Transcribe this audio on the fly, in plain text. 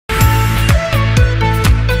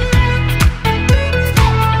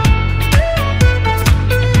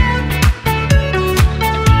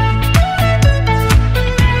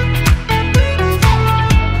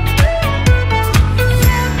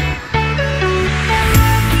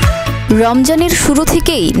রমজানের শুরু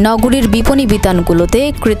থেকেই নগরীর বিপণী বিতানগুলোতে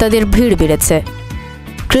ক্রেতাদের ভিড় বেড়েছে।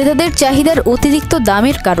 ক্রেতাদের চাহিদার অতিরিক্ত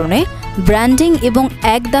দামের কারণে ব্র্যান্ডিং এবং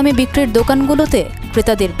এক দামে বিক্রির দোকানগুলোতে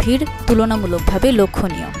ক্রেতাদের ভিড় তুলনামূলকভাবে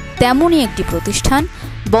লক্ষণীয়। তেমনই একটি প্রতিষ্ঠান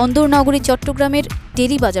বন্দর নগরী চট্টগ্রামের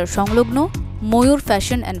টেরিবাজার সংলগ্ন ময়ূর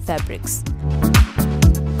ফ্যাশন অ্যান্ড ফ্যাব্রিক্স।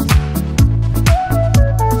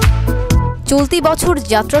 চলতি বছর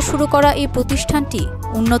যাত্রা শুরু করা এই প্রতিষ্ঠানটি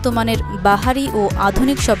উন্নত মানের বাহারি ও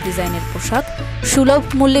আধুনিক সব ডিজাইনের পোশাক সুলভ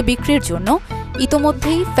মূল্যে বিক্রির জন্য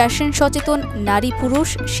ইতোমধ্যেই ফ্যাশন সচেতন নারী পুরুষ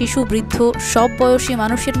শিশু বৃদ্ধ সব বয়সী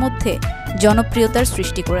মানুষের মধ্যে জনপ্রিয়তার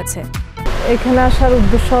সৃষ্টি করেছে। এখানে আসার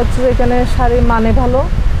উদ্দেশ্য হচ্ছে এখানে শাড়ি মানে ভালো,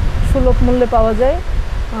 সুলভ মূল্যে পাওয়া যায়,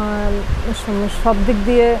 সব দিক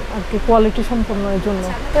দিয়ে আর কি কোয়ালিটি সম্পন্ন। এর জন্য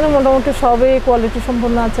এখানে মোটামুটি সবই কোয়ালিটি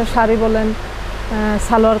সম্পন্ন আছে। শাড়ি বলেন,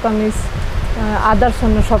 সালোয়ার কামিজ, আদার্স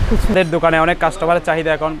অন্য সব কিছু। দোকানে অনেক কাস্টমারের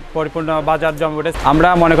চাহিদা এখন পরিপূর্ণ, বাজার জমে উঠেছে। আমরা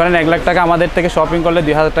মনে করেন 1 লাখ টাকা আমাদের থেকে শপিং করলে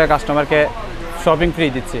 2000 টাকা কাস্টমারকে শপিং ফ্রি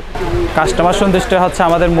দিচ্ছি। কাস্টমার সন্তুষ্ট হচ্ছে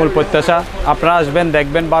আমাদের মূল প্রত্যাশা। আপনারা আসবেন,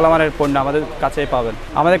 দেখবেন, ভালো মানের পণ্য আমাদের কাছেই পাবেন।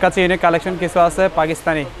 আমাদের কাছে ইউনিক কালেকশন কিছু আছে,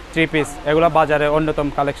 পাকিস্তানি 3 পিস, এগুলো বাজারে অন্যতম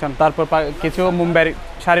কালেকশন। তারপর কিছু মুম্বাইয়ের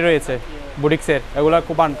শাড়ি রয়েছে বুটিক্সের, এগুলো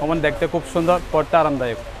খুব আনকমন, দেখতে খুব সুন্দর, পরতে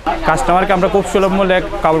আরামদায়ক। কাস্টমারকে আমরা খুব সুলভ মূল্যে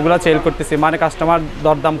কাপড়গুলো সেল করতেছি, মানে কাস্টমার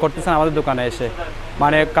দরদাম করতেছেন আমাদের দোকানে এসে,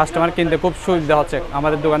 মানে কাস্টমার কিনতে খুব সুবিধা হচ্ছে।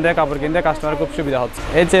 আমাদের দোকান থেকে কাপড় কিনতে কাস্টমার খুব সুবিধা হচ্ছে।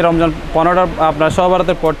 এই যে রমজান 15টার আপনার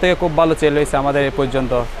সহভারতের পর থেকে খুব ভালো সেল হয়েছে আমাদের এই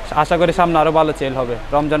পর্যন্ত। আশা করি সামনে আরও ভালো সেল হবে।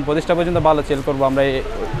 রমজান প্রতিষ্ঠা পর্যন্ত ভালো সেল করবো আমরা,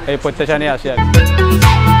 এই প্রত্যাশা নিয়ে আসি আর কি।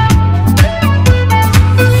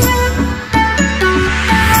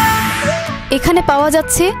 এখানে পাওয়া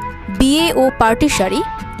যাচ্ছে বিয়ে ও পার্টি শাড়ি,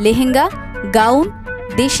 লেহেঙ্গা, গাউন,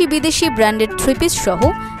 দেশি বিদেশি ব্র্যান্ডেড 3 পিস সহ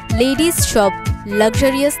লেডিস সব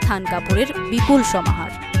লাক্সারিয়াস থান কাপড়ের বিপুল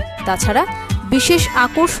সমাহার। তাছাড়া বিশেষ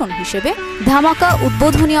আকর্ষণ হিসেবে ধামাকা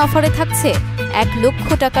উদ্বোধনী অফারে থাকছে 1 লক্ষ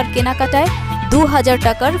টাকার কেনাকাটায় 2000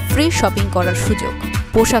 টাকার ফ্রি শপিং করার সুযোগ।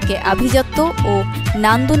 পোশাকে আভিজাত্য ও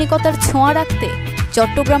নান্দনিকতার ছোঁয়া রাখতে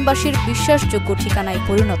চট্টগ্রামবাসীর বিশ্বাসযোগ্য ঠিকানায়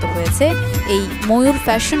পরিণত হয়েছে এই ময়ূর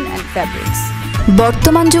ফ্যাশন অ্যান্ড ফ্যাব্রিক্স।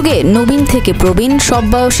 বর্তমান যুগে নবীন থেকে প্রবীণ সব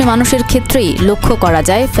বয়সী মানুষের ক্ষেত্রেই লক্ষ্য করা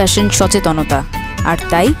যায় ফ্যাশন সচেতনতা। আর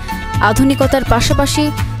তাই আধুনিকতার পাশাপাশি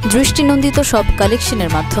দৃষ্টিনন্দিত সব কালেকশনের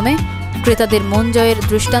মাধ্যমে ক্রেতাদের মন জয়ের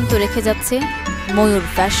দৃষ্টান্ত রেখে যাচ্ছে ময়ূর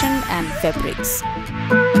ফ্যাশন অ্যান্ড ফ্যাব্রিক্স।